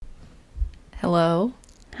Hello.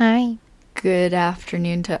 Hi. Good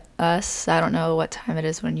afternoon to us. I don't know what time it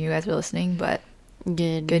is when you guys are listening, but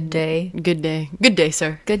good day. Good day. Good day,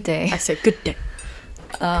 sir. Good day. I said good day.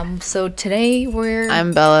 So today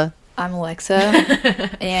I'm Bella. I'm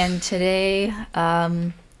Alexa. And today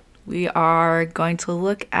we are going to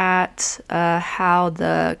look at how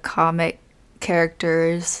the comic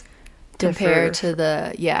characters compare to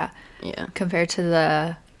the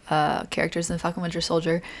characters in the Falcon Winter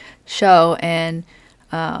Soldier show, and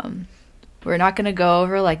we're not going to go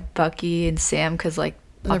over like Bucky and Sam because like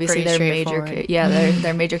obviously they're major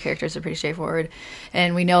their major characters are pretty straightforward,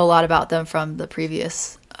 and we know a lot about them from the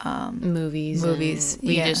previous movies.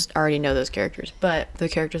 We just already know those characters, but the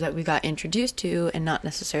characters that we got introduced to and not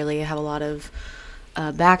necessarily have a lot of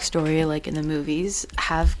backstory like in the movies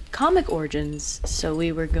have comic origins. So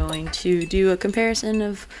we were going to do a comparison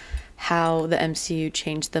of how the MCU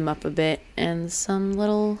changed them up a bit and some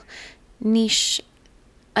little niche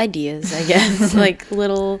ideas, I guess. Like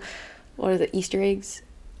little, what are the Easter eggs?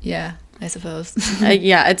 Yeah, I suppose.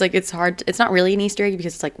 It's hard. It's not really an Easter egg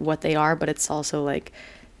because it's like what they are, but it's also like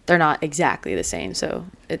they're not exactly the same. So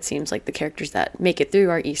it seems like the characters that make it through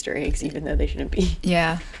are Easter eggs, even though they shouldn't be.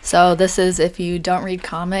 Yeah. So this is, if you don't read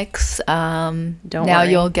comics, don't now worry.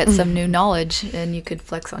 you'll get some new knowledge and you could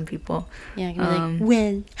flex on people. Yeah, you can be like,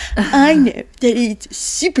 well, I know that it's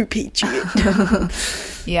super patriot.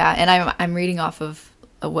 Yeah, and I'm reading off of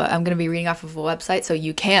I'm going to be reading off of a website, so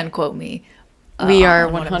you can quote me. We are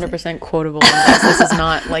 100% quotable. This is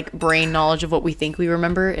not like brain knowledge of what we think we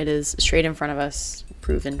remember. It is straight in front of us,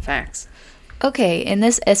 proven facts. Okay, in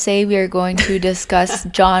this essay, we are going to discuss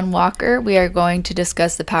John Walker. We are going to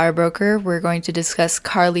discuss the Power Broker. We're going to discuss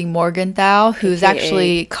Karli Morgenthau, who's AKA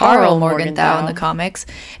actually Carl Morgenthau in the comics,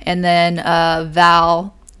 and then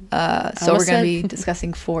Val. So we're going to be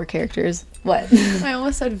discussing 4 characters. What? I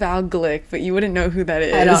almost said Val Glick, but you wouldn't know who that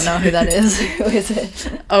is. I don't know who that is. Who is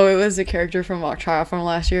it? Oh, it was a character from Mock Trial from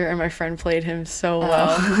last year, and my friend played him so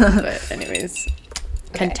well. But anyways,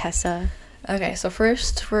 okay. Contessa. Okay, so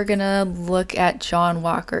first we're going to look at John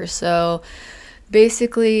Walker. So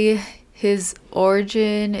basically his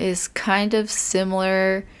origin is kind of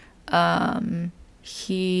similar.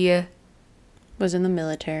 He was in the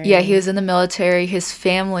military. Yeah, he was in the military. His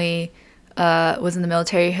family was in the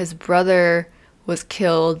military. His brother was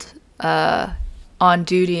killed on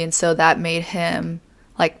duty, and so that made him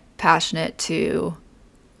like passionate to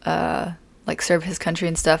like serve his country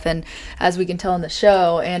and stuff. And as we can tell in the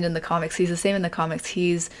show and in the comics, he's the same in the comics.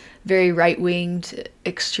 He's very right-winged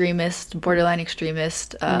extremist, borderline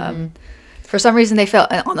extremist. For some reason, they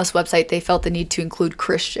felt on this website they felt the need to include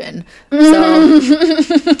Christian. So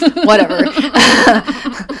whatever.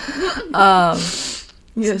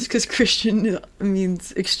 Yes, because Christian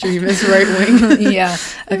means extremist, right wing. Yeah.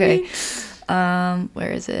 Okay.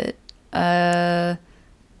 Where is it?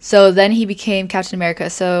 So then he became Captain America.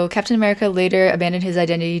 So Captain America later abandoned his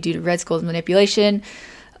identity due to Red Skull's manipulation.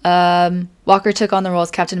 Walker took on the role as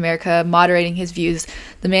Captain America, moderating his views.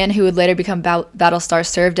 The man who would later become Battlestar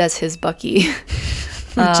served as his Bucky.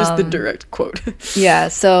 Just the direct quote. Yeah.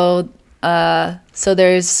 So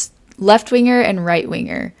there's left winger and right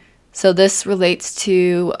winger. So this relates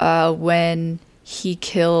to when he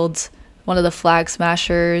killed one of the flag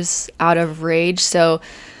smashers out of rage. So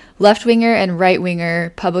left winger and right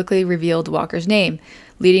winger publicly revealed Walker's name,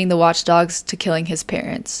 leading the Watchdogs to killing his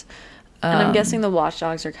parents. And I'm guessing the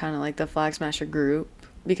Watchdogs are kind of like the flag smasher group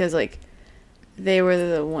because like they were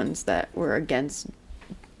the ones that were against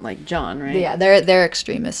like John, right? Yeah, they're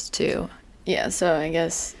extremists too. Yeah, so I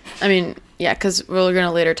guess because we're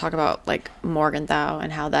gonna later talk about like Morgenthau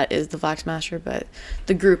and how that is the flag smasher, but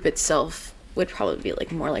the group itself would probably be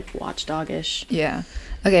like more like Watchdog-ish. Yeah.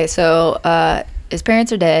 Okay, so his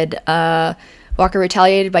parents are dead. Walker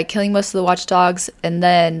retaliated by killing most of the Watchdogs, and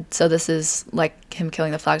then, so this is like him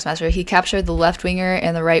killing the flag smasher, he captured the left winger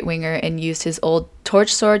and the right winger and used his old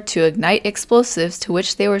torch sword to ignite explosives to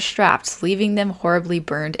which they were strapped, leaving them horribly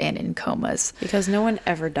burned and in comas. Because no one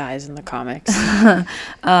ever dies in the comics.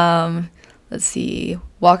 Let's see.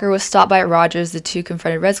 Walker was stopped by Rogers. The two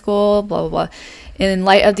confronted Red Skull, blah, blah, blah. In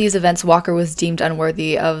light of these events, Walker was deemed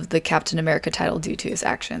unworthy of the Captain America title due to his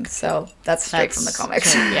actions. So that's straight from the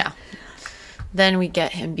comics. Yeah. Then we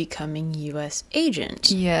get him becoming U.S.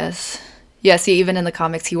 agent. Yes. Yeah, see, even in the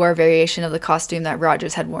comics, he wore a variation of the costume that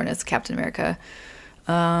Rogers had worn as Captain America.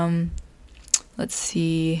 Let's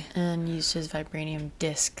see. And used his vibranium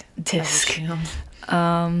disc.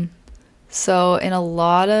 So in a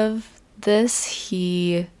lot of this,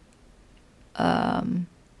 he Avengers.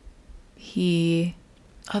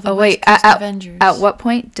 At what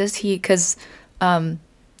point does he, because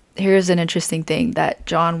here's an interesting thing, that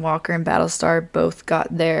John Walker and Battlestar both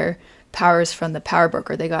got their powers from the Power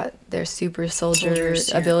Broker. They got their super soldier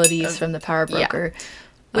abilities from the Power Broker. Yeah.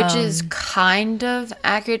 Which is kind of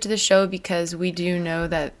accurate to the show, because we do know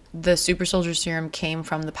that the super soldier serum came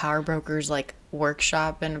from the Power Broker's like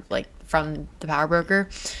workshop and like from the Power Broker.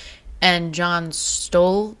 And John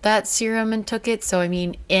stole that serum and took it. So, I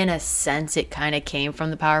mean, in a sense, it kind of came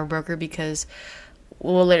from the Power Broker, because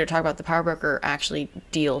we'll later talk about the Power Broker actually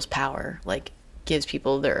deals power, like gives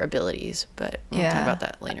people their abilities. But we'll talk about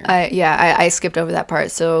that later. I skipped over that part.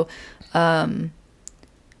 So,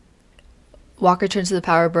 Walker turns to the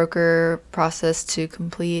Power Broker process to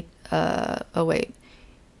complete. John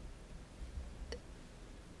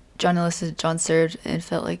enlisted. John served and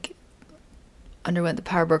felt like underwent the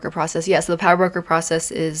Power Broker process. Yeah, so the Power Broker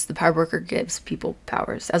process is the Power Broker gives people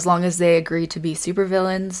powers as long as they agree to be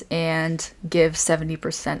supervillains and give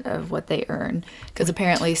 70% of what they earn, because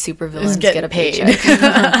apparently supervillains get a paycheck.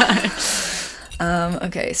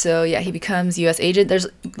 Okay, so yeah, he becomes U.S. agent. There's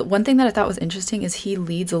one thing that I thought was interesting is he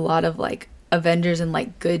leads a lot of like Avengers and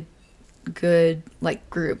like good like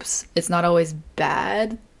groups. It's not always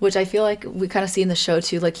bad, which I feel like we kind of see in the show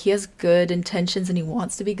too. Like, he has good intentions and he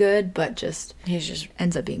wants to be good, but he just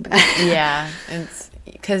ends up being bad. Yeah, it's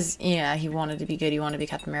because he wanted to be good. He wanted to be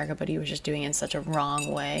Captain America, but he was just doing it in such a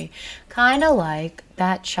wrong way, kind of like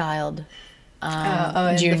that child,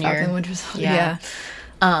 Junior. The Falcon Winter Soldier.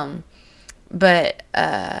 But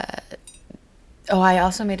I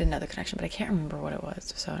also made another connection, but I can't remember what it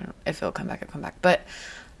was. So if it'll come back, it'll come back. But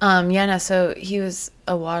so he was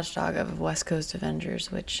a watchdog of West Coast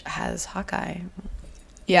Avengers, which has Hawkeye.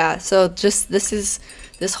 Yeah, so just this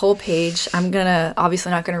whole page, I'm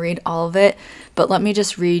obviously not gonna read all of it, but let me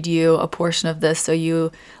just read you a portion of this so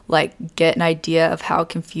you like get an idea of how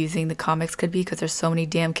confusing the comics could be, because there's so many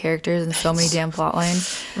damn characters and so many damn plot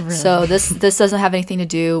lines. Really? So this doesn't have anything to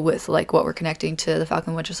do with like what we're connecting to the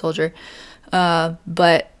Falcon Winter Soldier,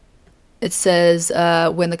 but it says,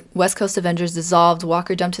 when the West Coast Avengers dissolved,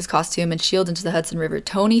 Walker dumped his costume and shield into the Hudson River.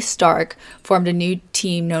 Tony Stark formed a new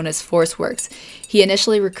team known as Force Works. He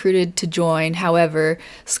initially recruited to join, however,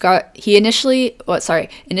 initially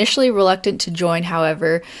reluctant to join,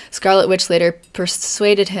 however, Scarlet Witch later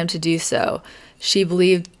persuaded him to do so. She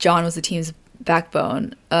believed John was the team's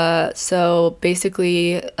backbone. So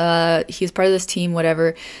basically, he's part of this team,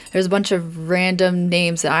 whatever. There's a bunch of random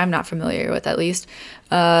names that I'm not familiar with, at least.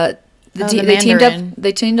 They teamed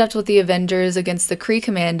up with the Avengers against the Kree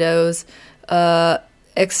Commandos.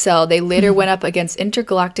 Excel. They later went up against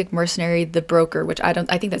intergalactic mercenary the Broker, which I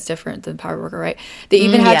think that's different than Power Broker, right? They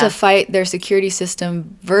even had to fight their security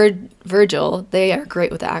system Virgil. They are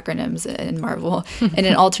great with the acronyms in Marvel. And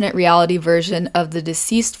an alternate reality version of the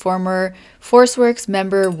deceased former ForceWorks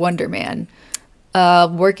member Wonder Man.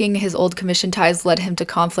 Working his old commission ties led him to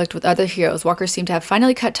conflict with other heroes. Walker seemed to have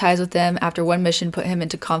finally cut ties with them after one mission put him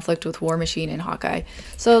into conflict with War Machine and Hawkeye.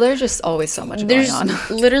 So there's just always so much going on.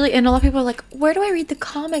 Literally, and a lot of people are like, where do I read the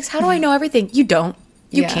comics? How do I know everything? You don't.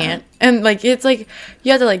 You can't. And like, it's like,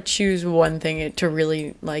 you have to like choose one thing to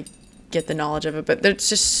really like get the knowledge of it. But it's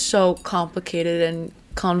just so complicated and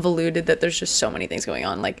convoluted that there's just so many things going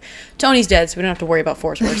on. Like, Tony's dead, so we don't have to worry about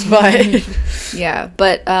Force Works, but the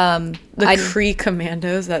Kree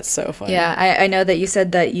Commandos, that's so funny. I know that you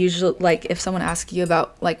said that usually, like, if someone asks you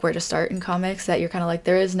about like where to start in comics, that you're kind of like,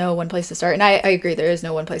 there is no one place to start, and I agree, there is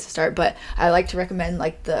no one place to start, but I like to recommend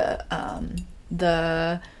like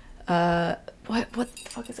what the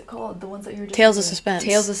fuck is it called? The ones that you were just Tales of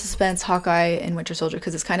Suspense, Hawkeye, and Winter Soldier,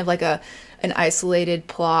 because it's kind of like an isolated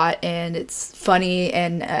plot, and it's funny,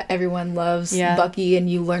 and everyone loves Bucky, and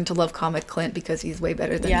you learn to love Comic Clint because he's way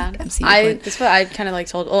better than MCU Clint. That's what I kind of like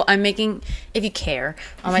told. Well, I'm making, if you care,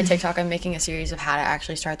 on my TikTok, I'm making a series of how to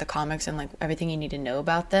actually start the comics and like everything you need to know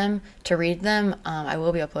about them to read them. I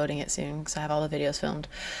will be uploading it soon because I have all the videos filmed.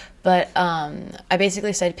 But I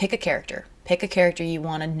basically said, pick a character you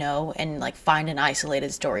want to know and like find an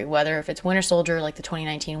isolated story, whether if it's Winter Soldier, like the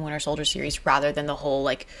 2019 Winter Soldier series, rather than the whole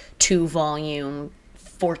like 2-volume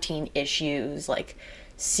 14 issues like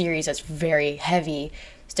series that's very heavy.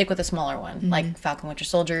 Stick with a smaller one, like Falcon Winter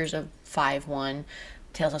Soldiers of 5-1,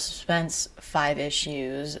 Tales of Suspense 5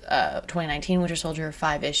 issues, 2019 Winter Soldier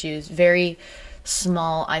 5 issues, very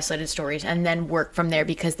small isolated stories, and then work from there,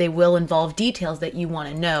 because they will involve details that you want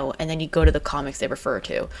to know, and then you go to the comics they refer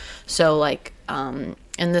to. So like in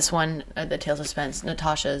this one, the Tales of Suspense,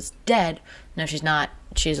 Natasha's dead. No, she's not.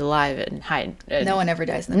 She's alive and hide. No one ever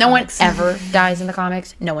dies in the comics. No one ever dies in the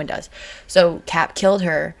comics. No one does. So Cap killed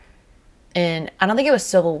her, and I don't think it was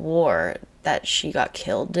Civil War. that she got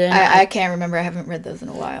killed in. I can't remember. I haven't read those in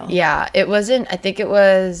a while. Yeah, it wasn't. I think it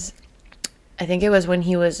was when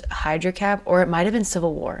he was Hydra Cap, or it might have been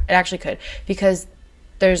Civil War. It actually could, because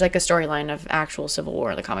there's like a storyline of actual Civil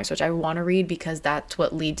War in the comics, which I want to read because that's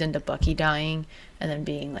what leads into Bucky dying and then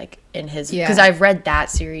being like in his, because I've read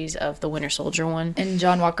that series of the Winter Soldier one. And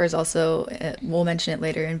John Walker is also, we'll mention it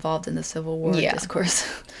later, involved in the Civil War discourse.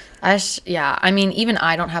 I mean, even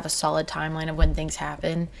I don't have a solid timeline of when things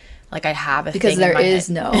happen. Like, I have a because thing there in my is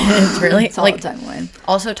head. no it's really solid like timeline.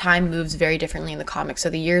 Also, time moves very differently in the comics, so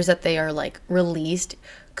the years that they are like released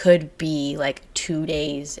could be like 2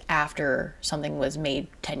 days after something was made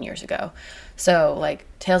 10 years ago. So like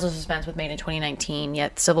Tales of Suspense was made in 2019,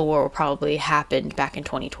 yet Civil War probably happened back in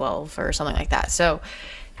 2012 or something like that. So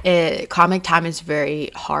comic time is very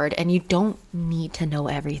hard, and you don't need to know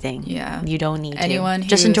everything. Yeah, you don't need to.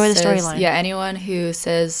 Just enjoy the storyline. Yeah, anyone who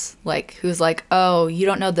says like, who's like, oh, you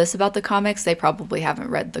don't know this about the comics, they probably haven't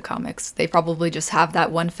read the comics. They probably just have that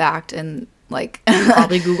one fact and like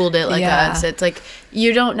probably Googled it like us. It's like,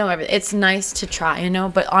 you don't know everything. It's nice to try and know,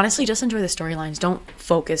 but honestly, just enjoy the storylines. Don't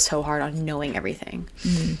focus so hard on knowing everything.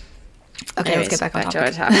 Okay, anyways, let's get back on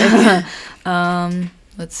topic.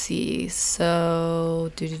 Let's see.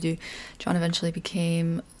 So, John eventually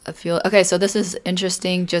became a field. Okay, so this is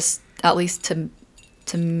interesting, just at least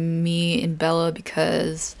to me and Bella,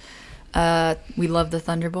 because we love the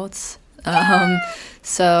Thunderbolts.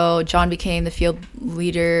 So John became the field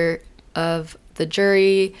leader of the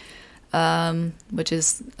jury, which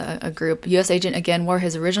is a group. U.S. agent again wore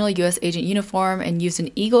his original U.S. agent uniform and used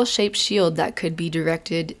an eagle-shaped shield that could be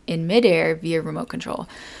directed in midair via remote control.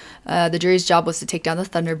 The jury's job was to take down the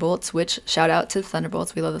Thunderbolts, which, shout out to the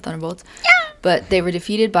Thunderbolts, we love the Thunderbolts. Yeah. But they were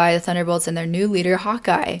defeated by the Thunderbolts and their new leader,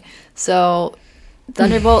 Hawkeye. So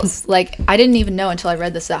Thunderbolts, like, I didn't even know until I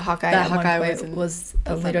read this that Hawkeye was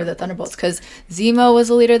a leader of the Thunderbolts, because Zemo was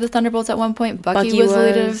a leader of the Thunderbolts at one point, Bucky was a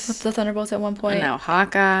leader of the Thunderbolts at one point. And now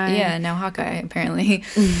Hawkeye. Yeah, now Hawkeye, apparently.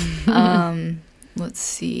 Let's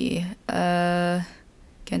see.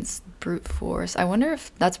 Against brute force. I wonder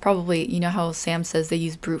if that's probably, you know how Sam says they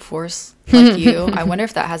use brute force like you. I wonder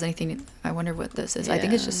if that has anything. I wonder what this is. Yeah. I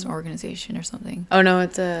think it's just an organization or something. Oh no,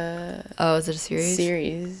 it's a. Oh, is it a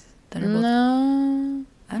series? No,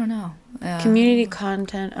 I don't know. Community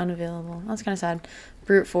content unavailable. That's kind of sad.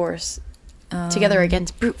 Brute force. Together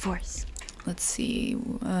against brute force. Let's see.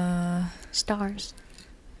 Stars.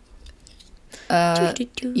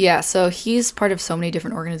 Yeah, so he's part of so many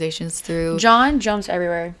different organizations through. John jumps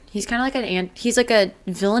everywhere. He's kind of like he's like a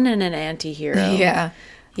villain and an anti-hero. Yeah,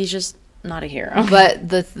 he's just not a hero. But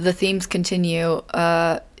the themes continue.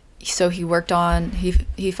 So he worked on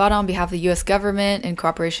he fought on behalf of the U.S. government in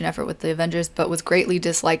cooperation effort with the Avengers, but was greatly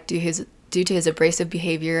disliked due to his abrasive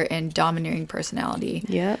behavior and domineering personality.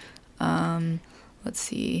 Yep. Let's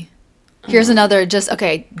see. Here's another.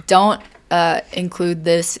 Don't include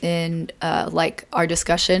this in like our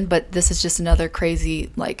discussion, but this is just another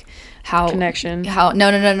crazy like how connection. How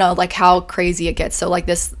no like how crazy it gets. So like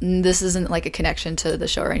this isn't like a connection to the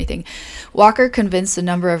show or anything. Walker convinced a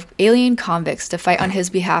number of alien convicts to fight on his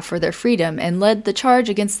behalf for their freedom and led the charge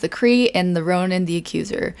against the Kree and the Ronin the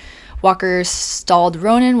Accuser. Walker stalled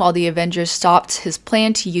Ronin while the Avengers stopped his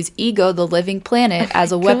plan to use Ego, the living planet,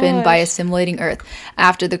 as a weapon by assimilating Earth.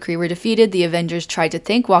 After the Kree were defeated, the Avengers tried to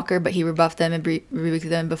thank Walker, but he rebuffed them and rebuked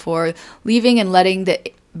them before leaving and letting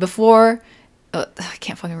I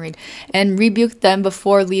can't fucking read. And rebuked them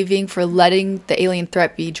before leaving for letting the alien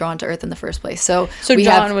threat be drawn to Earth in the first place. So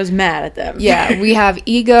John was mad at them. Yeah, we have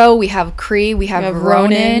Ego, we have Kree, we have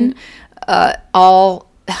Ronin, all.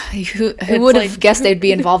 Who would have guessed they'd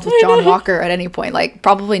be involved with John Walker at any point? Like,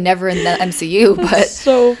 probably never in the MCU, but that's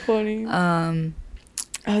so funny. The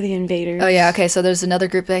Invaders. Oh yeah, okay. So there's another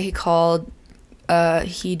group that he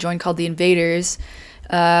joined called the Invaders,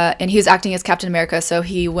 and he was acting as Captain America. So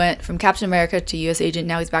he went from Captain America to U.S. agent.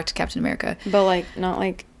 Now he's back to Captain America. But like, not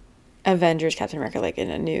like Avengers Captain America, like in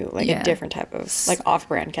a new, like a different type of, like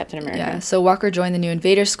off-brand Captain America. Yeah, so Walker joined the new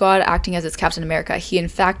Invader squad, acting as its Captain America. He, in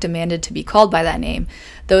fact, demanded to be called by that name.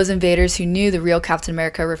 Those invaders who knew the real Captain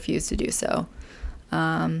America refused to do so.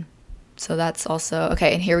 So that's also...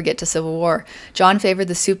 Okay, and here we get to Civil War. John favored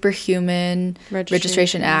the Superhuman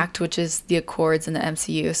Registration Act, which is the Accords in the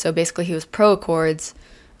MCU. So basically, he was pro-Accords.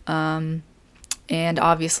 And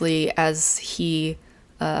obviously, as he...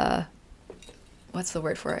 what's the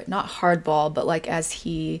word for it? Not hardball, but like as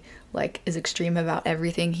he like is extreme about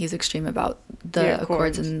everything, he's extreme about the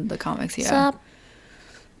Accords in the comics. Yeah.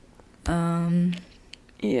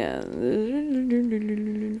 Yeah.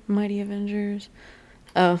 Mighty Avengers.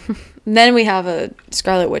 Oh, then we have a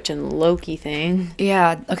Scarlet Witch and Loki thing.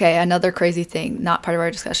 Yeah, okay, another crazy thing, not part of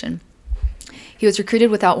our discussion. He was recruited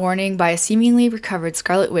without warning by a seemingly recovered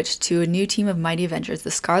Scarlet Witch to a new team of mighty Avengers. The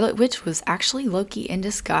Scarlet Witch was actually Loki in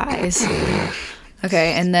disguise.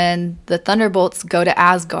 Okay, and then the Thunderbolts go to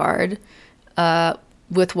Asgard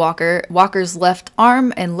with Walker. Walker's left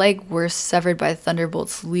arm and leg were severed by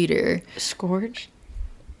Thunderbolt's leader. Scourge?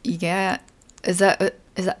 Yeah. Is that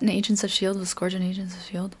an Agents of S.H.I.E.L.D.? Was Scourge an Agents of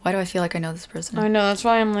S.H.I.E.L.D.? Why do I feel like I know this person? I know, that's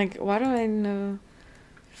why I'm like, why do I know?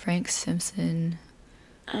 Frank Simpson.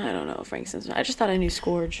 I don't know Frank Simpson. I just thought I knew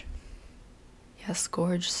Scourge. Yeah,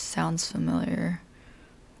 Scourge sounds familiar.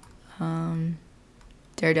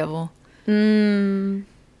 Daredevil.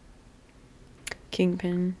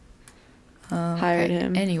 Kingpin. Hired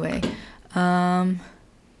him. Anyway. And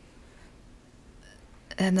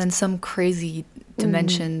then some crazy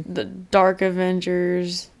dimension. The Dark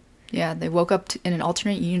Avengers. Yeah, they woke up in an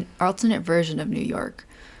alternate version of New York.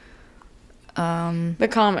 The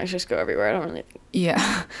comics just go everywhere. I don't really think.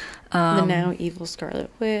 Yeah. The now evil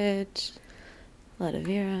Scarlet Witch.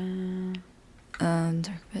 Ledavira.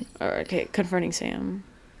 Okay, confronting Sam.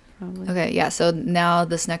 Probably. Okay, yeah, so now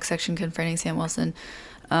this next section, confronting Sam Wilson.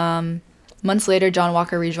 Months later, John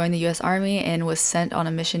Walker rejoined the U.S. Army and was sent on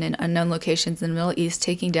a mission in unknown locations in the Middle East,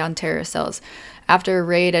 taking down terrorist cells. After a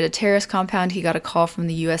raid at a terrorist compound, he got a call from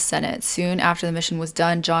the U.S. Senate. Soon after the mission was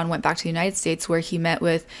done, John went back to the United States, where he met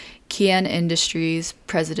with Kian Industries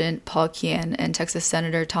President Paul Kian and Texas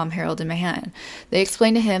Senator Tom Harold in Manhattan. They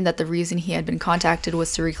explained to him that the reason he had been contacted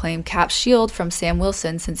was to reclaim Cap's shield from Sam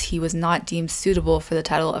Wilson, since he was not deemed suitable for the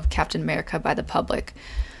title of Captain America by the public.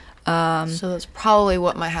 So that's probably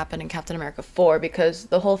what might happen in Captain America 4, because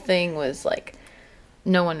the whole thing was like,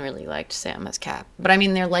 no one really liked Sam as Cap. But I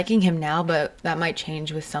mean, they're liking him now, but that might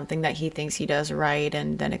change with something that he thinks he does right,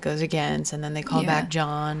 and then it goes against, and then they call back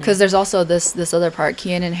John. Because there's also this other part.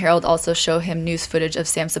 Kian and Harold also show him news footage of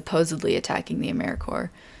Sam supposedly attacking the AmeriCorps.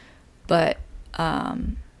 But,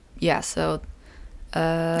 yeah, so... they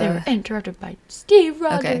were interrupted by Steve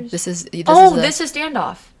Rogers. Okay, this is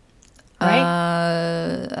Standoff.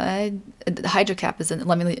 Right? Hydra Cap isn't.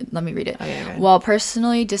 Let me read it. Okay. While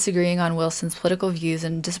personally disagreeing on Wilson's political views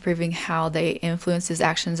and disapproving how they influenced his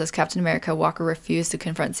actions as Captain America, Walker refused to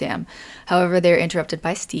confront Sam. However, they were interrupted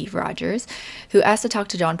by Steve Rogers, who asked to talk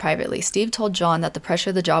to John privately. Steve told John that the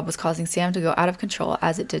pressure of the job was causing Sam to go out of control,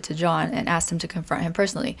 as it did to John, and asked him to confront him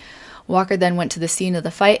personally. Walker then went to the scene of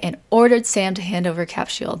the fight and ordered Sam to hand over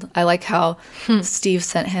Cap's shield. I like how Steve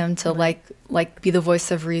sent him to like be the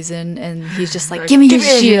voice of reason, and he's just like, give me your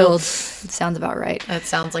shield. It sounds about right. That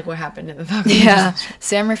sounds like what happened in the Falcon. Yeah.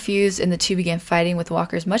 Sam refused, and the two began fighting with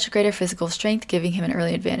Walker's much greater physical strength, giving him an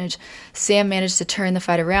early advantage. Sam managed to turn the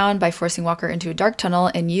fight around by forcing Walker into a dark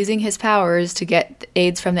tunnel and using his powers to get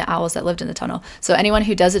aids from the owls that lived in the tunnel. So anyone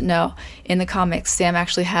who doesn't know, in the comics, Sam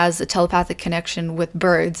actually has a telepathic connection with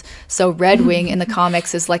birds. So Red Wing in the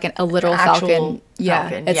comics is like a literal falcon. Yeah,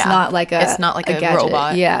 it's not like a gadget.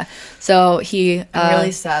 Robot. Yeah, so he. I'm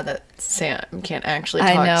really sad that Sam can't actually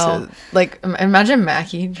talk to. Like, imagine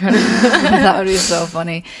Mackie trying to. That would be so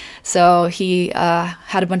funny. So he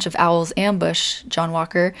had a bunch of owls ambush John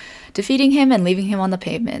Walker, defeating him and leaving him on the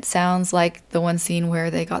pavement. Sounds like the one scene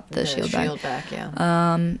where they got the shield back. Yeah.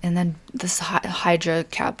 And then this Hydra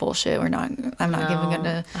Cap bullshit. I'm not even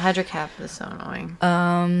gonna. Hydra Cap is so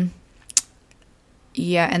annoying.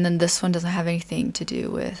 Yeah, and then this one doesn't have anything to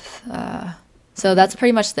do with... so that's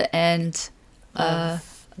pretty much the end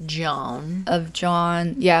of John.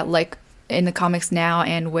 Yeah, like in the comics now,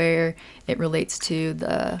 and where it relates to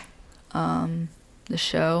the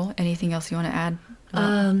show. Anything else you want to add?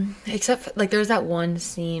 Except for, like, there's that one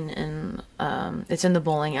scene in... it's in the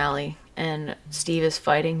bowling alley, and Steve is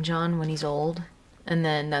fighting John when he's old. And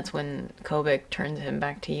then that's when Kobik turns him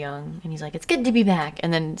back to young. And he's like, it's good to be back.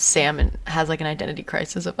 And then Sam has like an identity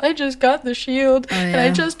crisis of, I just got the shield. Oh, yeah. And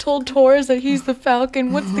I just told Taurus that he's the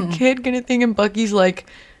Falcon. What's the kid going to think? And Bucky's like,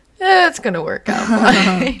 it's going to work out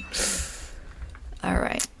fine. All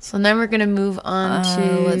right. So then we're going to move on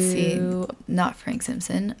to... Let's see. Not Frank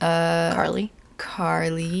Simpson. Karli.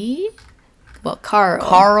 Well, Carl.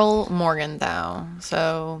 Carl Morgenthau.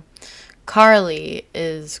 So... Karli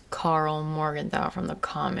is Carl Morgenthau from the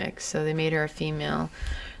comics, so they made her a female,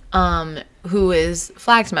 who is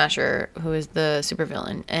Flagsmasher, who is the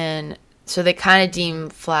supervillain, and so they kind of deem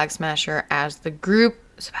Flagsmasher as the group.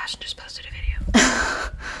 Sebastian just posted a video.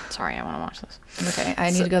 Sorry, I want to watch this. Okay,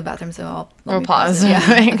 I need to go to the bathroom, so we'll pause.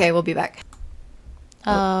 Yeah. Okay, we'll be back.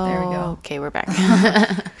 Oh, there we go. Okay, we're back.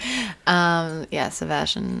 Yeah,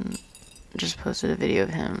 Sebastian just posted a video of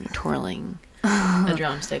him twirling a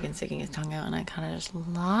drumstick and sticking his tongue out, and I kind of just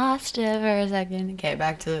lost it for a second. Okay,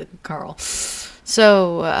 back to Carl.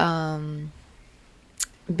 So,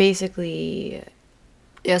 basically...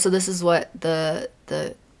 Yeah, so this is what the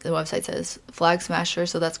website says. Flag Smasher,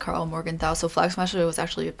 so that's Carl Morgenthau. So Flag Smasher was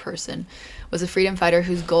actually a person, was a freedom fighter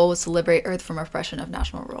whose goal was to liberate Earth from oppression of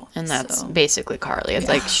national rule. And that's basically Karli. It's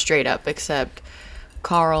like straight up, except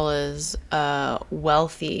Carl is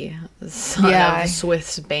wealthy son of a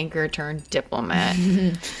Swiss banker turned diplomat.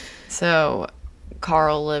 So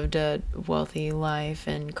Carl lived a wealthy life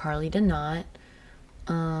and Karli did not.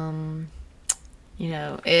 You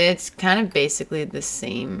know, it's kind of basically the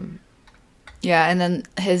same. Yeah, and then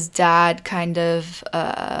his dad kind of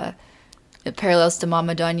it parallels to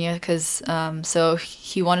Mama Donya because so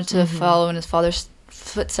he wanted to follow in his father's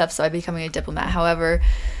footsteps by becoming a diplomat. However,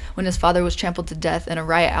 when his father was trampled to death in a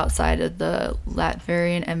riot outside of the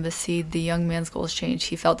Latvian embassy, the young man's goals changed.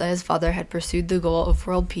 He felt that his father had pursued the goal of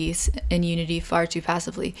world peace and unity far too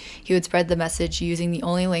passively. He would spread the message using the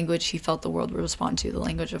only language he felt the world would respond to, the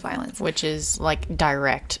language of violence. Which is, like,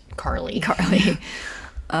 direct Karli.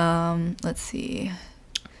 Let's see.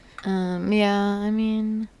 Yeah, I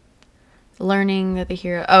mean, learning that the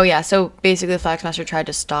hero... Oh, yeah, so basically the Flagsmaster tried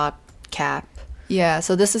to stop Cap. Yeah,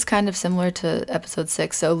 so this is kind of similar to episode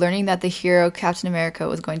 6. So learning that the hero, Captain America,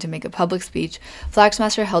 was going to make a public speech,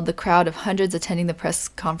 Flagsmaster held the crowd of hundreds attending the press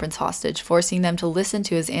conference hostage, forcing them to listen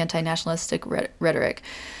to his anti-nationalistic rhetoric.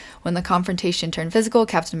 When the confrontation turned physical,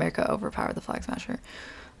 Captain America overpowered the Flagsmasher.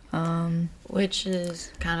 Which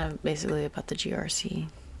is kind of basically about the GRC.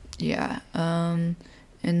 Yeah. And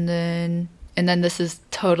then this is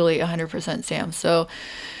totally 100% Sam.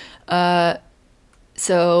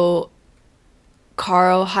 So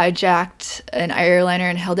Carl hijacked an airliner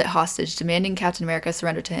and held it hostage, demanding Captain America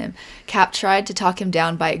surrender to him. Cap tried to talk him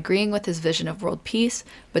down by agreeing with his vision of world peace,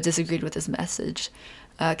 but disagreed with his message.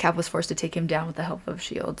 Cap was forced to take him down with the help of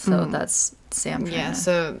S.H.I.E.L.D., so that's Sam. Yeah,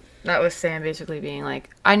 so that was Sam basically being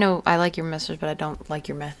like, I know I like your message, but I don't like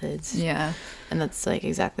your methods. Yeah. And that's, like,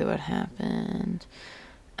 exactly what happened.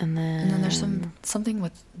 And then there's something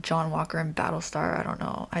with John Walker and Battlestar. I don't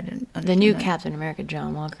know. I didn't understand the new that. Captain America,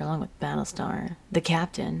 John Walker, along with Battlestar. The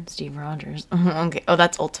Captain, Steve Rogers. Okay. Oh,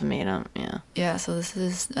 that's Ultimatum. Yeah. Yeah, so this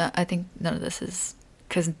is... I think none of this is...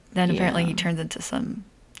 Because then apparently he turns into some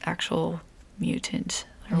actual mutant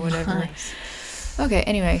or whatever. Nice. Okay,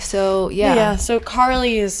 anyway, so yeah. Yeah, so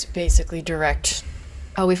Karli is basically direct.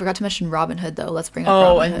 Oh, we forgot to mention Robin Hood, though. Let's bring up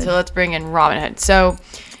Robin Hood. And so let's bring in Robin Hood. So...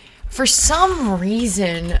 For some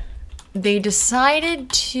reason, they decided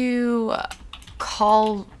to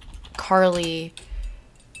call Karli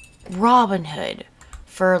Robin Hood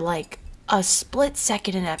for, like, a split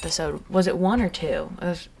second in episode. Was it 1 or 2? It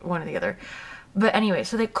was one or the other. But anyway,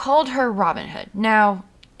 so they called her Robin Hood. Now,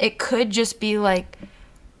 it could just be like...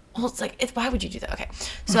 Well, it's like... why would you do that? Okay.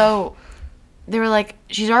 So... They were like,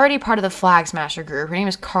 she's already part of the Flag Smasher group. Her name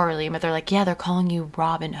is Karli. But they're like, yeah, they're calling you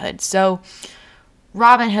Robin Hood. So...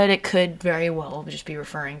 Robin Hood, it could very well just be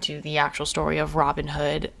referring to the actual story of Robin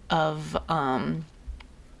Hood of,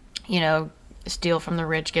 steal from the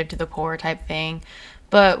rich, give to the poor type thing.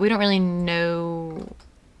 But we don't really know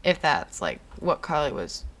if that's, like, what Karli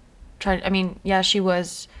was trying... I mean, yeah, she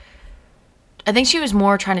was... I think she was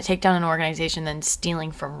more trying to take down an organization than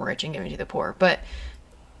stealing from rich and giving to the poor. But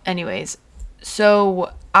anyways,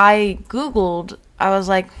 so I Googled, I was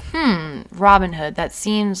like, Robin Hood, that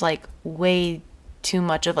seems like way too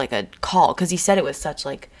much of like a call, because he said it with such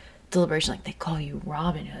like deliberation, like they call you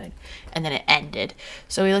Robin Hood, and then it ended.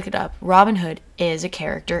 So we looked it up. Robin Hood is a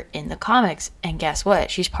character in the comics, and guess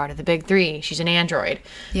what? She's part of the big 3. She's an android.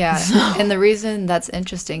 Yeah, and the reason that's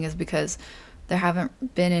interesting is because there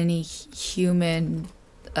haven't been any human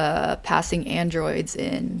passing androids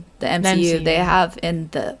in the MCU. They have in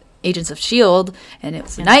the Agents of S.H.I.E.L.D., and it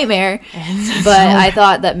was a nightmare. But I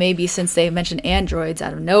thought that maybe since they mentioned androids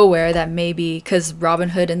out of nowhere, that maybe, because Robin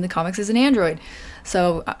Hood in the comics is an android.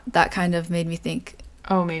 So that kind of made me think,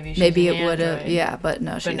 oh, maybe it would have, yeah, but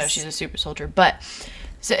no, she's a super soldier. But,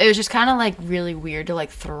 so it was just kind of, like, really weird to,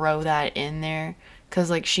 like, throw that in there,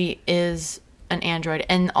 because, like, she is an android,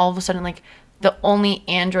 and all of a sudden, like, the only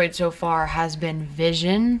android so far has been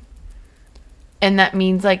Vision, and that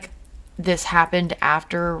means, like, this happened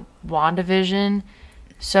after WandaVision,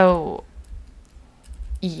 so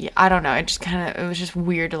yeah, I don't know. It was just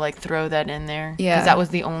weird to like throw that in there, because that was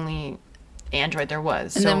the only android there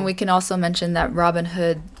was. And then we can also mention that Robin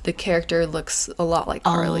Hood, the character, looks a lot like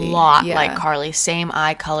Karli. Like Karli, same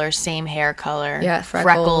eye color, same hair color,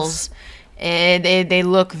 freckles. They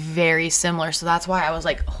look very similar, so that's why I was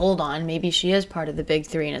like, hold on, maybe she is part of the big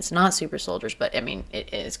three and it's not super soldiers, but I mean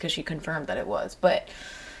it is because she confirmed that it was. But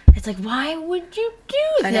it's like, why would you do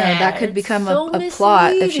that? I know that could become a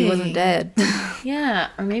plot if she wasn't dead. Yeah,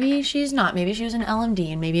 or maybe she's not. Maybe she was an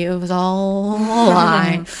LMD and maybe it was all a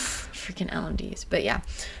lie. Freaking LMDs. But yeah,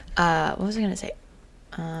 what was I gonna say?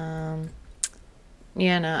 Yeah,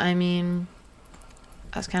 no, I mean,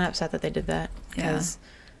 I was kind of upset that they did that because. Yeah.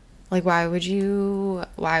 Like, why would you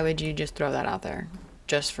just throw that out there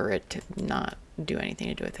just for it to not do anything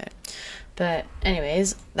to do with it? But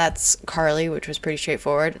anyways, that's Karli, which was pretty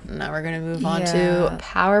straightforward. Now we're going to move on to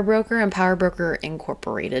Power Broker and Power Broker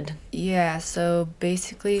Incorporated. Yeah, so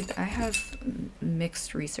basically I have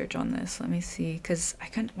mixed research on this. Let me see, because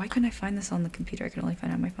why couldn't I find this on the computer? I could only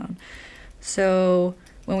find it on my phone. So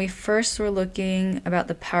when we first were looking about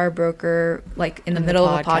the Power Broker, like in the middle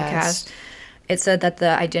of the podcast, it said that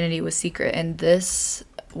the identity was secret, and this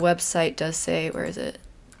website does say, where is it?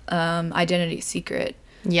 Identity secret.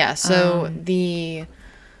 Yeah, so the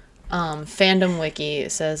fandom wiki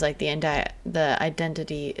says like the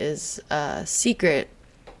identity is secret,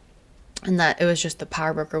 and that it was just the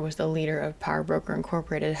Power Broker was the leader of Power Broker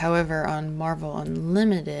Incorporated. However, on Marvel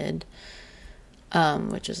Unlimited,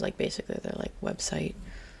 which is like basically their like website,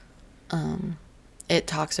 it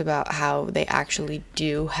talks about how they actually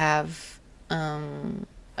do have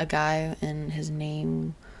a guy, and his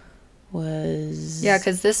name was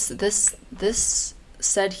because this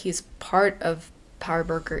said he's part of Power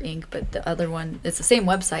Broker Inc., but the other one, it's the same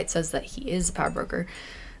website, says that he is a Power Broker.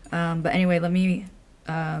 But anyway, let me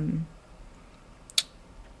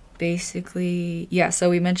basically so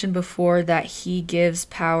we mentioned before that he gives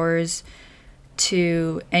powers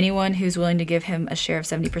to anyone who's willing to give him a share of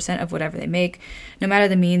 70% of whatever they make, no matter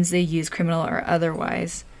the means they use, criminal or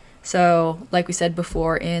otherwise. So, like we said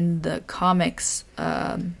before, in the comics,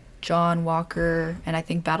 John Walker and I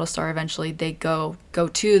think Battlestar eventually they go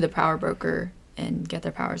to the Power Broker and get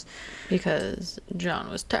their powers because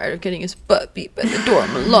John was tired of getting his butt beat by the Dora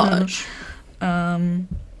Milaje.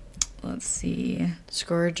 Let's see.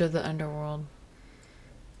 Scourge of the Underworld.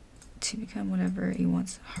 To become whatever he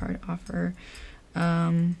wants. Hard offer.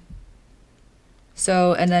 So,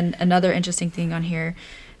 and then another interesting thing on here.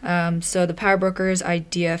 So the Power Broker's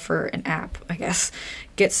idea for an app, I guess,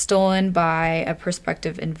 gets stolen by a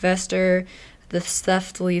prospective investor. The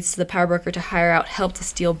theft leads the Power Broker to hire out help to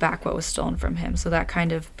steal back what was stolen from him. So that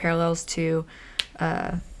kind of parallels to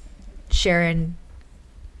Sharon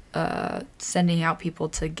sending out people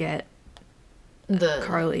to get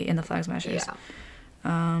Karli in the Flagsmashers.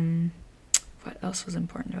 Yeah. What else was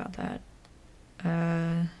important about that?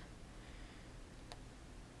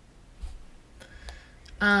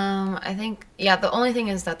 I think, the only thing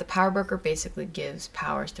is that the Power Broker basically gives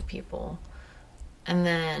powers to people. And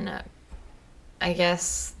then I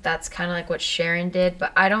guess that's kind of like what Sharon did,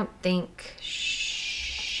 but I don't think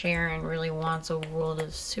Sharon really wants a world of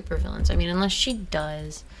supervillains. I mean, unless she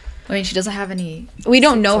does. I mean, she doesn't have any... We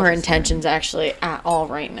don't know her intentions, actually, at all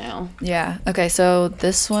right now. Yeah. Okay, so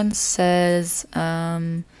this one says,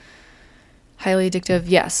 highly addictive.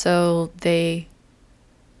 Yeah, so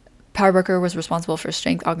Power Broker was responsible for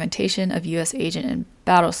strength augmentation of U.S. agent in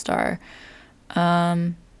Battlestar.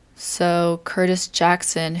 So Curtis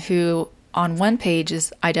Jackson, who on one page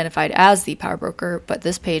is identified as the Power Broker, but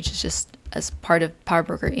this page is just as part of Power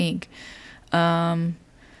Broker Inc.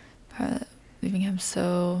 Leaving him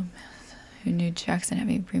so... Who knew Jackson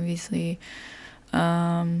having previously...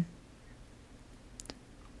 when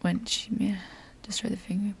she destroyed the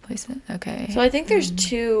finger, place it. Okay. So I think there's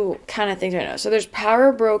two kind of things I know. So there's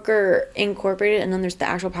Power Broker Incorporated, and then there's the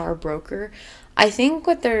actual Power Broker. I think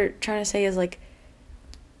what they're trying to say is like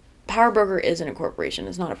Power Broker is an incorporation.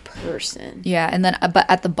 It's not a person. Yeah, and then but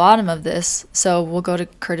at the bottom of this, so we'll go to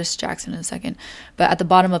Curtis Jackson in a second, but at the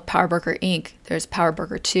bottom of Power Broker Inc., there's Power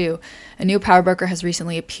Broker 2. A new Power Broker has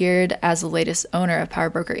recently appeared as the latest owner of Power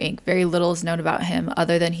Broker Inc. Very little is known about him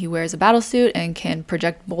other than he wears a battle suit and can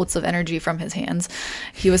project bolts of energy from his hands.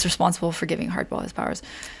 He was responsible for giving Hardball his powers.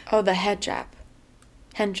 Oh, the head jap.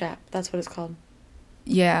 Hen jap. That's what it's called.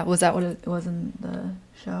 Yeah, was that what it was in the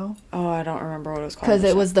show? Oh, I don't remember what it was called. Because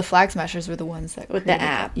it was the Flagsmashers were the ones that with the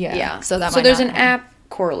app. Yeah. So there's an app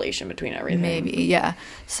correlation between everything. Maybe, yeah.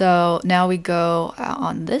 So now we go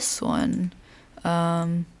on this one,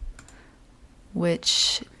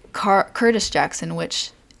 which Curtis Jackson, which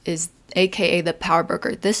is AKA the Power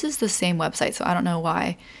Broker. This is the same website, so I don't know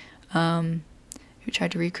why. Who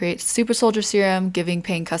tried to recreate super soldier serum,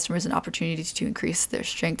 paying customers an opportunity to increase their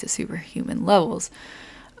strength to superhuman levels.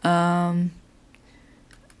 Power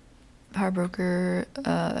Broker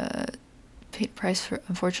paid the price for,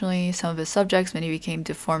 unfortunately, some of his subjects. Many became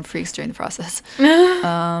deformed freaks during the process. He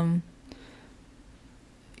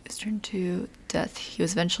was turned to death. He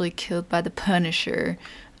was eventually killed by the Punisher.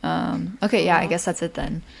 Okay, yeah, I guess that's it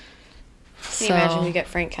then. Can you imagine we get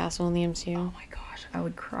Frank Castle in the MCU? Oh my gosh, I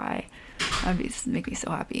would cry. That would make me so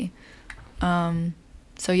happy.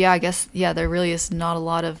 So yeah, I guess, yeah, there really is not a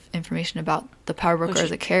lot of information about the Power Broker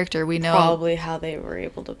as a character. We know probably how they were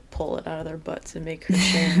able to pull it out of their butts and make her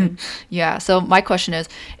Sharon. Yeah, so my question is,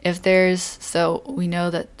 so we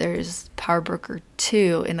know that there's Power Broker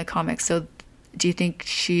 2 in the comics, so do you think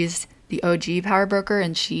she's the OG Power Broker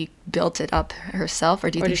and she built it up herself,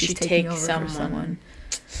 or do you think she's taking over for someone?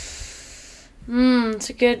 It's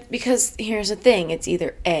a good, because here's the thing, it's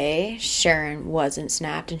either A, Sharon wasn't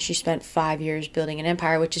snapped and she spent 5 years building an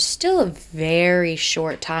empire, which is still a very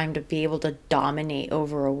short time to be able to dominate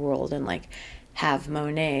over a world and like have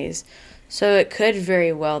Monets. So it could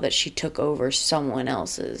very well that she took over someone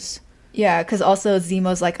else's. Yeah, because also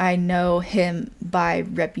Zemo's like, I know him by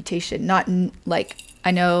reputation, not like,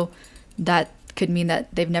 I know that could mean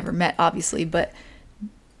that they've never met, obviously, but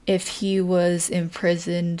if he was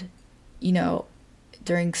imprisoned, you know,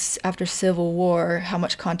 after Civil War, how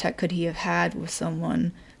much contact could he have had with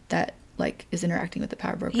someone that like is interacting with the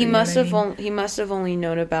Power Broker? He must have only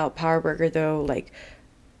known about Power Broker though, like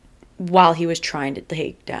while he was trying to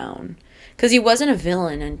take down, because he wasn't a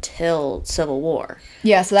villain until Civil War.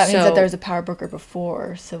 Yeah, so that means that there was a Power Broker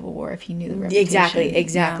before Civil War if he knew the reputation.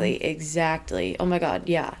 Exactly. Oh my God,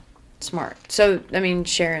 yeah, smart. So I mean,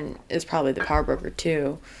 Sharon is probably the Power Broker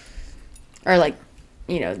too, or like,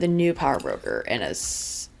 you know, the new Power Broker, and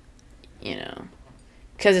as, you know,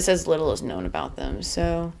 because it says little is known about them,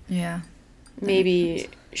 so yeah, maybe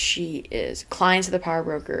she is. Clients of the Power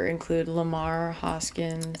Broker include Lamar,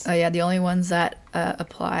 Hoskins. Oh yeah, the only ones that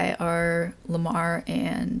apply are Lamar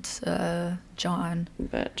and John.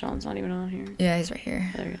 But John's not even on here. Yeah, he's right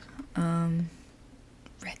here. There he is.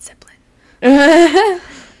 Red Zeppelin.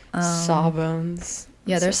 Sawbones.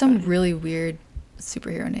 Yeah, there's some really weird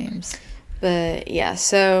superhero names. But yeah,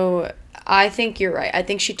 so I think you're right. I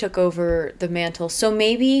think she took over the mantle. So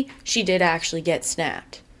maybe she did actually get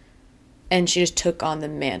snapped, and she just took on the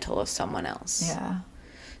mantle of someone else. Yeah.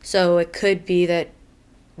 So it could be that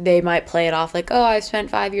they might play it off like, oh, I spent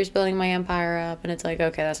 5 years building my empire up, and it's like,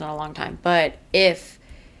 okay, that's not a long time. But if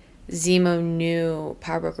Zemo knew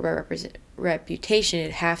Power Broker by reputation,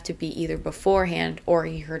 it'd have to be either beforehand or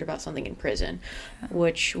he heard about something in prison,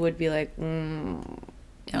 which would be like,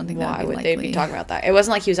 I don't think why would they be talking about that? It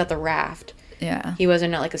wasn't like he was at the raft. Yeah. He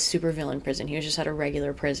wasn't at like a supervillain prison. He was just at a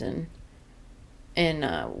regular prison in,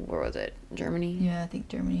 where was it? Germany? Yeah, I think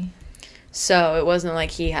Germany. So it wasn't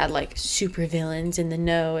like he had like supervillains in the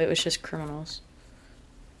know. It was just criminals.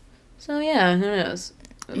 So yeah, who knows?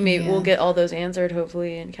 Maybe we'll get all those answered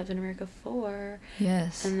hopefully in Captain America 4.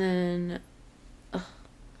 Yes. And then,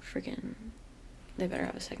 freaking, they better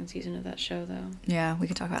have a second season of that show though. Yeah, we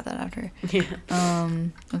can talk about that after. Yeah.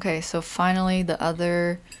 Okay, so finally the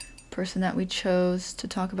other person that we chose to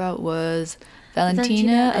talk about was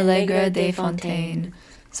Valentina Allegra de Fontaine.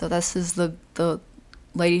 So this is the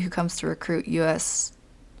lady who comes to recruit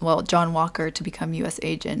John Walker to become U.S.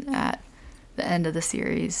 agent at the end of the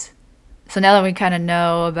series. So now that we kind of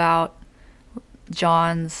know about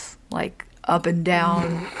John's like up and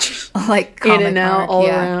down, like comic in and out, arc, all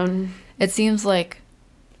around. It seems like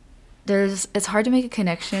it's hard to make a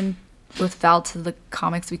connection with Val to the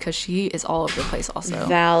comics because she is all over the place also.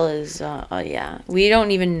 Val is, yeah. We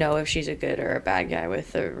don't even know if she's a good or a bad guy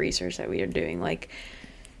with the research that we are doing. Like,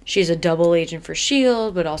 she's a double agent for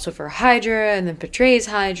S.H.I.E.L.D., but also for Hydra, and then portrays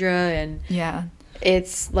Hydra, and yeah,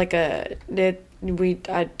 it's like I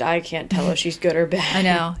can't tell if she's good or bad. I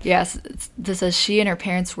know. Yes, this says she and her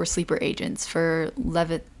parents were sleeper agents for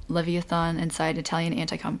Leviathan inside Italian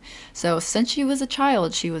anti-com. So since she was a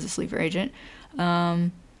child, she was a sleeper agent.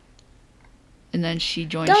 And then she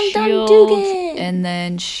joined S.H.I.E.L.D. And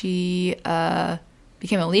then she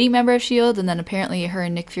became a leading member of S.H.I.E.L.D. And then apparently her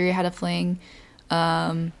and Nick Fury had a fling.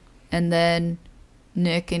 And then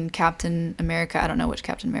Nick and Captain America, I don't know which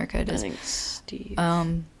Captain America it is. I think Steve.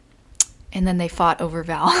 And then they fought over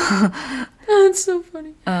Val. That's so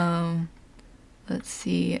funny. Let's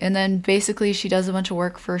see. And then basically she does a bunch of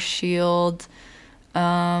work for S.H.I.E.L.D.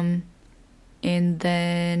 And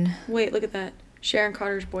then... Wait, look at that. Sharon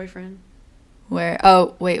Carter's boyfriend. Where?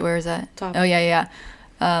 Oh, wait, where is that? Top. Oh, yeah.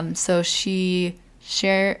 So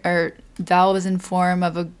Val was informed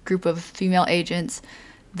of a group of female agents,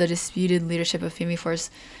 the disputed leadership of Femi Force,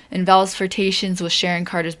 and Val's flirtations with Sharon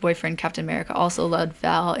Carter's boyfriend, Captain America, also led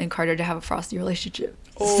Val and Carter to have a frosty relationship.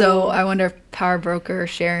 So I wonder if Power Broker,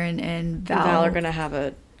 Sharon, and Val are gonna have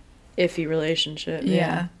a iffy relationship.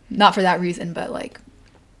 Yeah. Not for that reason, but like,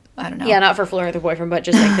 I don't know. Yeah, not for flirting with her boyfriend, but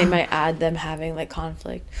just like they might add them having like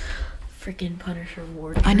conflict. Freaking Punisher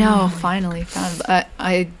Ward. I know, finally found it.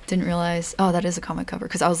 I didn't realize, oh, that is a comic cover,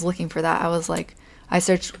 because I was looking for that. I was like, I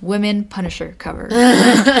searched women Punisher cover.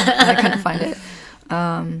 And I couldn't find it.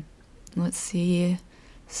 Let's see.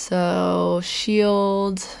 So,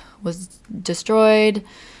 S.H.I.E.L.D. was destroyed.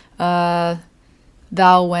 Val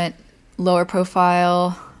went lower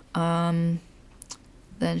profile. Then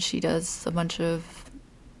she does a bunch of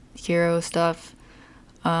hero stuff.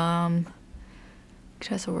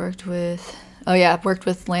 Tressa worked with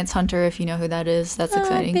Lance Hunter, if you know who that is. That's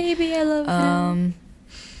exciting. Baby, I love him.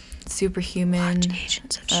 Superhuman. Watch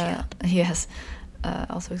Agents of S.H.I.E.L.D. Yes.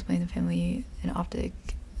 Also explain the family in optic.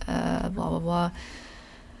 Blah, blah, blah.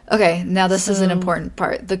 Okay, now this is an important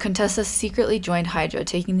part. The Contessa secretly joined Hydra,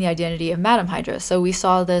 taking the identity of Madam Hydra. So we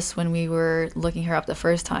saw this when we were looking her up the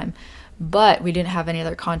first time, but we didn't have any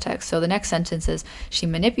other context. So the next sentence is, she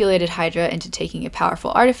manipulated Hydra into taking a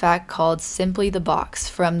powerful artifact called Simply the Box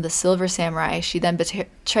from the Silver Samurai. She then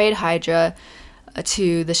betrayed Hydra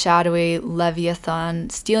to the shadowy Leviathan,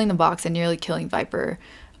 stealing the box and nearly killing Viper.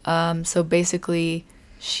 So basically,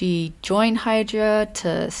 she joined Hydra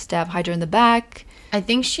to stab Hydra in the back. I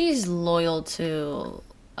think she's loyal to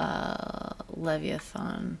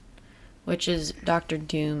Leviathan, which is Dr.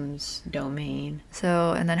 Doom's domain.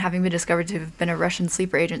 So, and then having been discovered to have been a Russian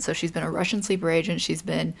sleeper agent. So she's been a Russian sleeper agent, she's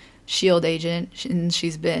been S.H.I.E.L.D. agent, and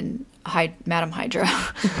she's been Madam Hydra.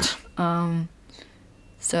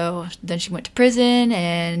 So then she went to prison,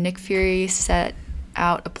 and Nick Fury set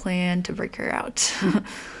out a plan to break her out.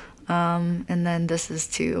 And then this is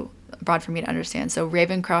too broad for me to understand. So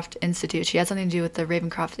Ravencroft Institute. She had something to do with the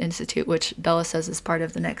Ravencroft Institute, which Bella says is part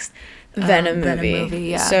of the next Venom movie.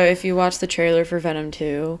 Yeah. So if you watch the trailer for Venom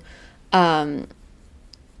 2,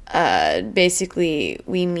 basically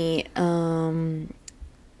we meet what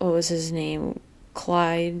was his name?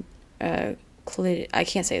 Clyde. I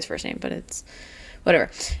can't say his first name, but it's whatever.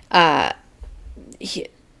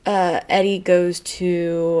 Eddie goes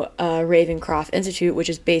to Ravencroft Institute, which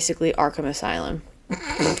is basically Arkham Asylum.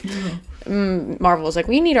 Marvel was like,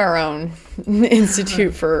 we need our own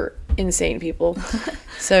institute for insane people.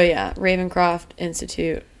 So yeah, Ravencroft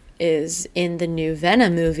Institute is in the new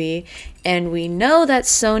Venom movie, and we know that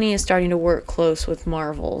Sony is starting to work close with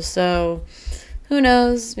Marvel, so who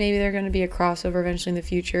knows, maybe they're going to be a crossover eventually in the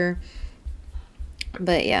future.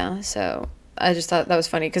 But yeah, so I just thought that was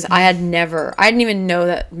funny, because I didn't even know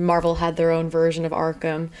that Marvel had their own version of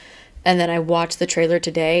Arkham. And then I watched the trailer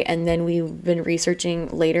today, and then we've been researching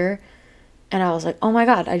later, and I was like, oh my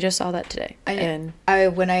god, I just saw that today. When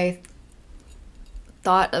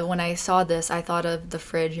I saw this, I thought of the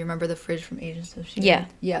fridge. You remember the fridge from Agents of S.H.I.E.L.D.?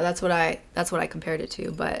 Yeah, that's what I compared it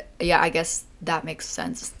to. But yeah, I guess that makes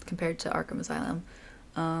sense compared to Arkham Asylum.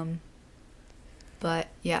 But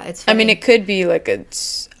yeah, it's funny. I mean, it could be like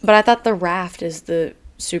but I thought the Raft is the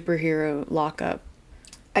superhero lockup.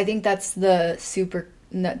 I think that's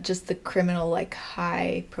not just the criminal, like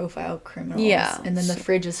high profile criminals. Yeah. And then the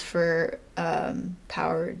fridge is for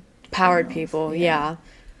powered people, yeah.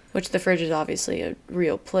 Which the fridge is obviously a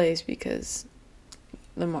real place, because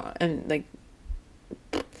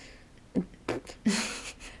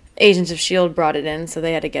Agents of S.H.I.E.L.D. brought it in, so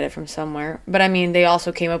they had to get it from somewhere. But I mean, they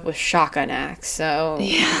also came up with shotgun axe, so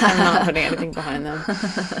yeah. I'm not putting anything behind them.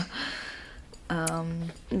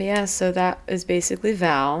 But yeah, so that is basically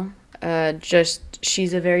Val.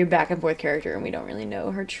 She's a very back and forth character, and we don't really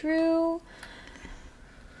know her true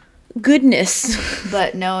goodness.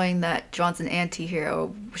 But knowing that John's an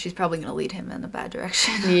anti-hero, she's probably going to lead him in a bad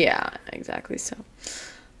direction. Yeah, exactly. So,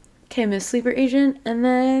 okay, Miss Sleeper Agent, and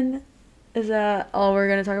then is that all we're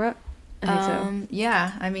going to talk about? I think so.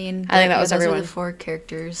 Yeah, I mean, I think that was those everyone. are the 4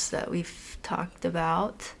 characters that we've talked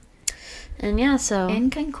about. And yeah, so In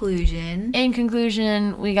conclusion,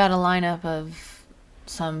 we got a lineup of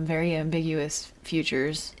some very ambiguous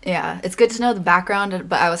futures. Yeah, it's good to know the background,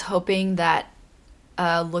 but I was hoping that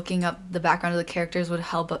looking up the background of the characters would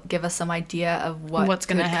help give us some idea of what's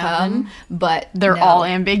going to happen. But they're all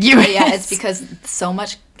ambiguous. Yeah, it's because so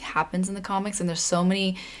much happens in the comics, and there's so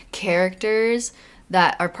many characters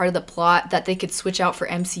that are part of the plot that they could switch out for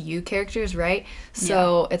MCU characters, right?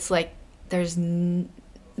 So it's like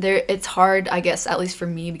it's hard, I guess, at least for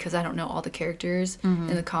me, because I don't know all the characters in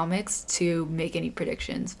the comics, to make any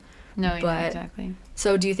predictions. No, yeah, exactly.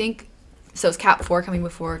 So do you think, is Cap 4 coming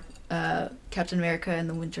before Captain America and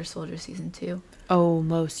the Winter Soldier Season 2? Oh,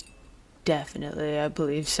 most definitely. I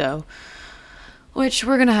believe so. Which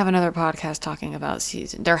we're gonna have another podcast talking about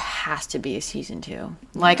season. There has to be a season 2.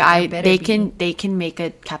 Like they can make a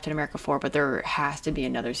Captain America 4, but there has to be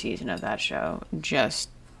another season of that show just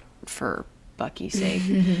for Bucky's sake.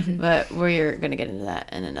 But we're gonna get into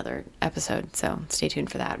that in another episode, so stay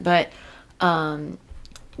tuned for that. But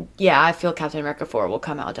yeah, I feel Captain America 4 will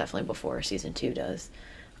come out definitely before season 2 does.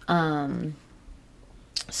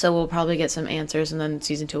 So we'll probably get some answers, and then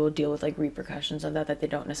season 2 will deal with like repercussions of that they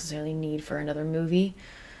don't necessarily need for another movie.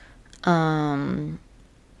 But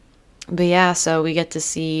yeah, so we get to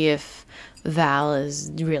see if Val is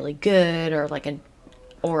really good or like a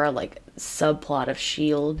subplot of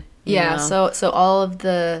Shield. Yeah, so all of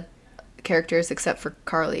the characters except for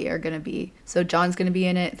Karli are going to be, so John's going to be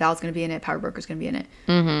in it, Val's going to be in it, Power Broker's going to be in it.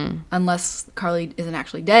 Mm-hmm. Unless Karli isn't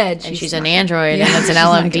actually dead. And she's an android, and it's an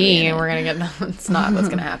LMD, and we're going to get, it's not what's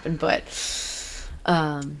going to happen, but,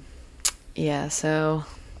 yeah, so.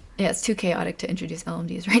 Yeah, it's too chaotic to introduce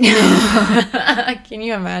LMDs right now. Can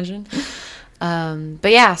you imagine?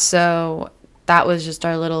 But yeah, so that was just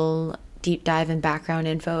our little deep dive and background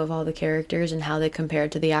info of all the characters and how they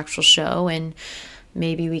compared to the actual show, and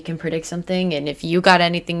maybe we can predict something. And if you got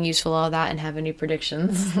anything useful out of that and have any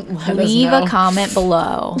predictions, leave a comment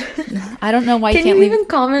below. I don't know why you can't leave a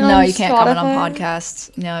comment. No, you can't comment on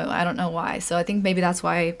podcasts. No, I don't know why. So I think maybe that's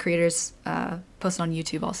why creators post it on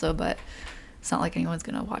YouTube also, but it's not like anyone's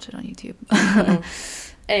gonna watch it on YouTube.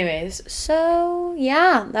 Anyways, so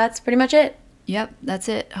yeah, that's pretty much it. Yep, that's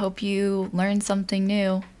it. Hope you learned something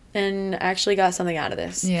new and actually got something out of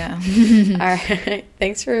this. Yeah. All right.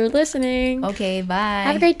 Thanks for listening. Okay, bye.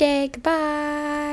 Have a great day. Goodbye.